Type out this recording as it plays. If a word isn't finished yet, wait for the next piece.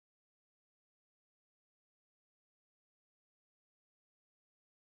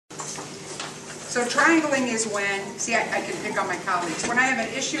So triangling is when, see, I can pick on my colleagues. When I have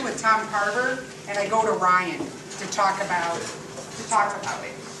an issue with Tom Carver and I go to Ryan to talk about it.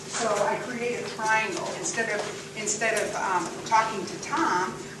 So I create a triangle. Instead of talking to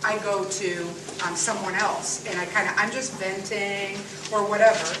Tom, I go to someone else, and I'm just venting or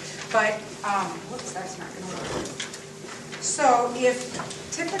whatever. But whoops, that's not going to work. So if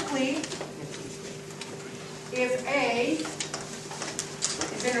A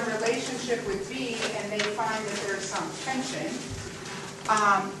is in a relationship with B and they find that there's some tension,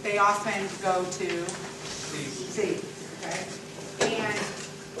 they often go to C. Okay? And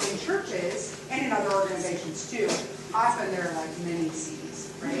in churches, and in other organizations too, often there are like many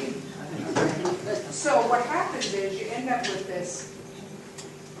C's, right? Okay. So what happens is you end up with this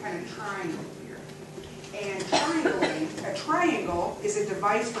kind of triangle here. And a triangle is a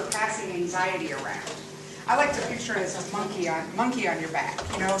device for passing anxiety around. I like to picture it as a monkey on your back,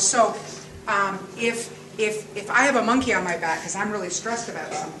 you know. So if I have a monkey on my back because I'm really stressed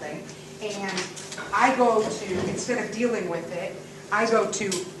about something, and I go to, instead of dealing with it, I go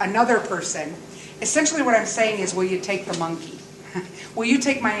to another person. Essentially what I'm saying is, will you take the monkey? Will you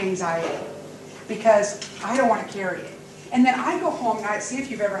take my anxiety? Because I don't want to carry it. And then I go home, and see if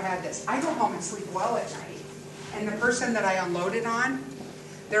you've ever had this. I go home and sleep well at night. And the person that I unloaded on,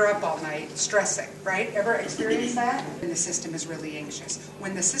 they're up all night stressing, right? Ever experienced that? When the system is really anxious.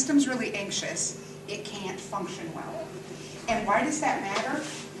 When the system's really anxious, it can't function well. And why does that matter?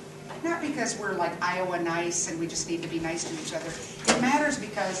 Not because we're like Iowa nice and we just need to be nice to each other. It matters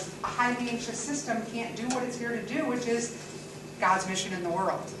because a highly anxious system can't do what it's here to do, which is God's mission in the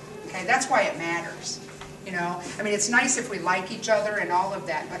world. Okay, that's why it matters. You know, I mean, it's nice if we like each other and all of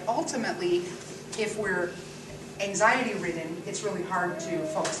that, but ultimately, if we're anxiety-ridden, it's really hard to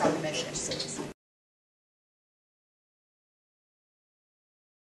focus on the mission.